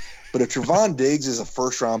corners, but if Trevon Diggs is a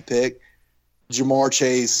first-round pick, Jamar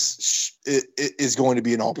Chase is going to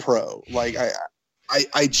be an all-pro. Like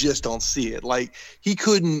I just don't see it. Like he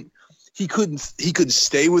couldn't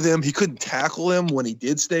stay with him. He couldn't tackle him when he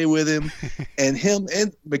did stay with him. And him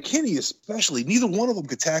and McKinney especially, neither one of them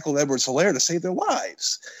could tackle Edwards-Helaire to save their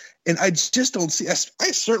lives. And I just don't see. I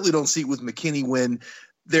certainly don't see it with McKinney when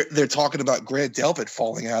they're talking about Grant Delpit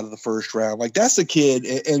falling out of the first round. Like that's a kid,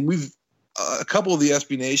 and we've a couple of the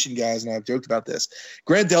SB Nation guys and I've joked about this.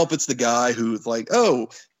 Grant Delpit's the guy who's like, oh,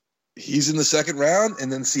 he's in the second round,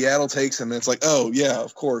 and then Seattle takes him, and it's like, oh yeah,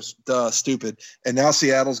 of course, duh, stupid. And now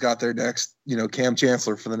Seattle's got their next, Cam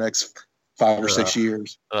Chancellor for the next 5 or 6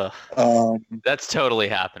 years. That's totally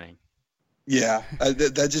happening. Yeah,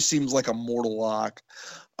 that just seems like a mortal lock.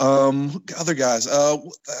 Other guys, I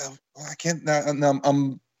can't.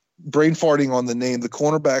 I'm brain farting on the name. The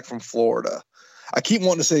cornerback from Florida. I keep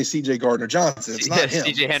wanting to say C.J. Gardner-Johnson. It's not him.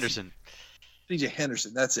 C.J. Henderson. C.J.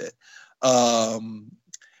 Henderson. That's it. I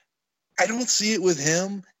don't see it with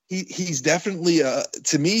him. He's definitely,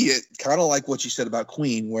 to me, kind of like what you said about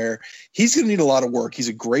Queen, where he's going to need a lot of work. He's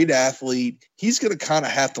a great athlete. He's going to kind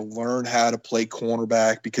of have to learn how to play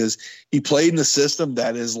cornerback because he played in a system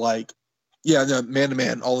that is like,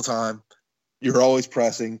 man-to-man all the time. You're always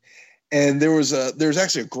pressing. And there's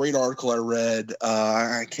actually a great article I read.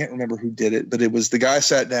 I can't remember who did it, but it was the guy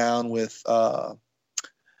sat down with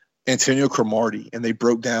Antonio Cromartie, and they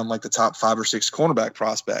broke down like the top 5 or 6 cornerback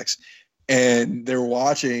prospects. And they're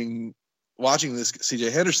watching this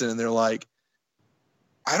CJ Henderson, and they're like,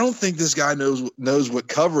 I don't think this guy knows what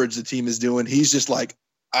coverage the team is doing. He's just like,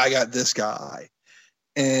 I got this guy.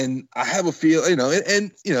 And I have a feel,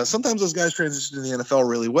 and sometimes those guys transition to the NFL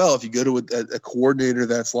really well. If you go to a coordinator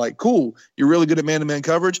that's like, cool, you're really good at man-to-man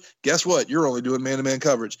coverage. Guess what? You're only doing man-to-man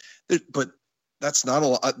coverage. But that's not a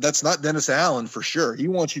lot. That's not Dennis Allen for sure. He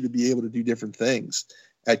wants you to be able to do different things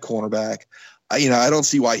at cornerback. I don't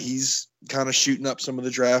see why he's kind of shooting up some of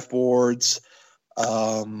the draft boards.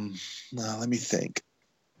 Let me think.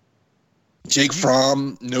 Jake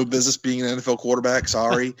Fromm, no business being an NFL quarterback.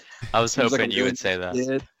 Sorry. I was hoping you would say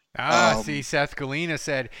that. See, Seth Galena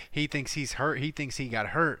said he thinks he's hurt. He thinks he got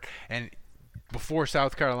hurt. And before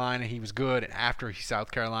South Carolina, he was good. And after South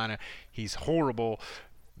Carolina, he's horrible.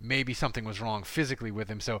 Maybe something was wrong physically with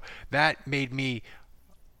him. So that made me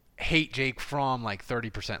hate Jake Fromm like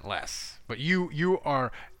 30% less. But you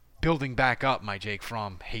are building back up my Jake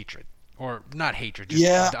Fromm hatred. Or not hatred.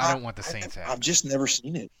 Just, I don't want the Saints to have. I've just never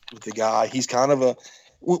seen it with the guy. He's kind of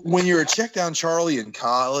when you're a check down Charlie in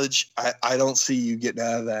college, I don't see you getting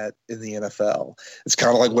out of that in the NFL. It's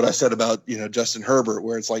kind of like what I said about, Justin Herbert,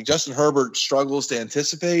 where it's like Justin Herbert struggles to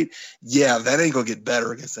anticipate. Yeah, that ain't going to get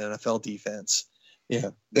better against the NFL defense.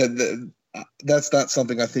 Yeah, that's not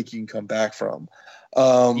something I think you can come back from.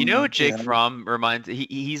 Jake Fromm reminds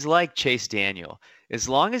he's like Chase Daniel. As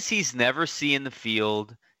long as he's never seeing the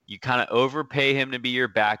field, you kind of overpay him to be your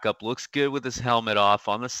backup. Looks good with his helmet off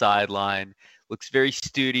on the sideline. Looks very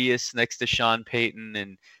studious next to Sean Payton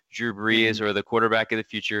and Drew Brees or the quarterback of the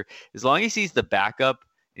future. As long as he's the backup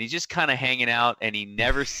and he's just kind of hanging out and he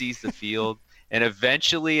never sees the field, and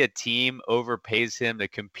eventually a team overpays him to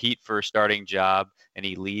compete for a starting job and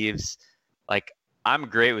he leaves, like, I'm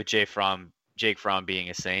great with Jake Fromm being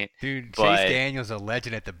a Saint. Dude, Chase Daniel's a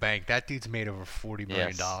legend at the bank. That dude's made over $40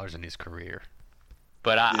 million in his career.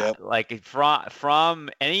 But like from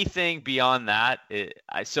anything beyond that,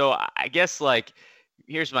 so I guess like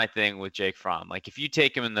here's my thing with Jake Fromm. Like if you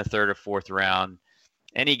take him in the 3rd or 4th round,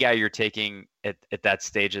 any guy you're taking at that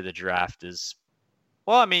stage of the draft is,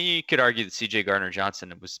 well, I mean, you could argue that C.J.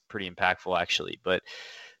 Gardner-Johnson was pretty impactful actually, but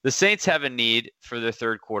the Saints have a need for their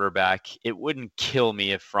 3rd quarterback. It wouldn't kill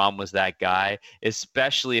me if Fromm was that guy,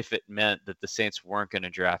 especially if it meant that the Saints weren't going to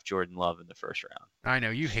draft Jordan Love in the 1st round. I know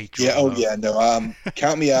you hate Jordan Love. No.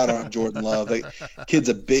 Count me out on Jordan Love. The kid's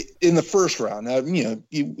a big in the 1st round. Now,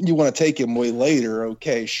 you want to take him way later,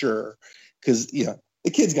 okay, sure, because the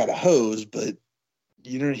kid's got a hose, but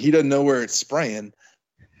he doesn't know where it's spraying.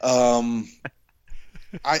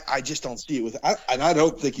 I just don't see it and I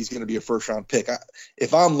don't think he's going to be a 1st round pick.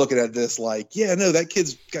 If I'm looking at this like, that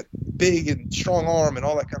kid's got big and strong arm and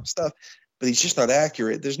all that kind of stuff, but he's just not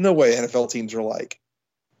accurate. There's no way NFL teams are like,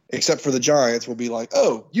 except for the Giants, will be like,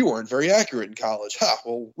 oh, you weren't very accurate in college.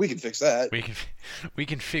 Well, we can fix that. We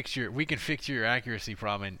can fix your accuracy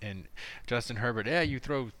problem. And Justin Herbert, you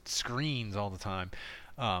throw screens all the time.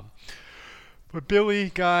 But Billy,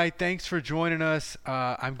 Guy, thanks for joining us.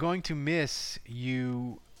 I'm going to miss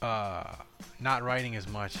you not writing as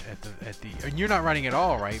much and you're not writing at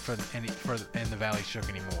all, right? In the Valley Shook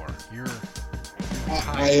anymore.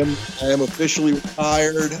 I am officially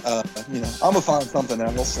retired. I'm gonna find something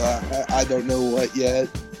else. I don't know what yet.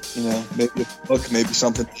 Maybe a book, maybe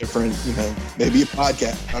something different. Maybe a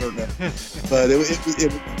podcast. I don't know. But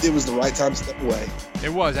it was the right time to step away. It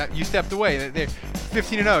was. You stepped away.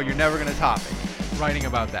 15-0. You're never gonna top it. Writing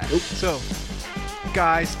about that. Nope. So,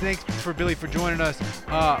 guys, thanks for Billy for joining us.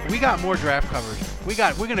 We got more draft coverage.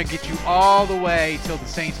 We're gonna get you all the way till the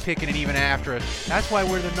Saints picking and even after us. That's why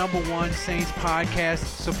we're the #1 Saints podcast.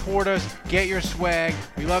 Support us. Get your swag.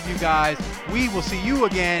 We love you guys. We will see you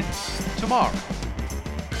again tomorrow.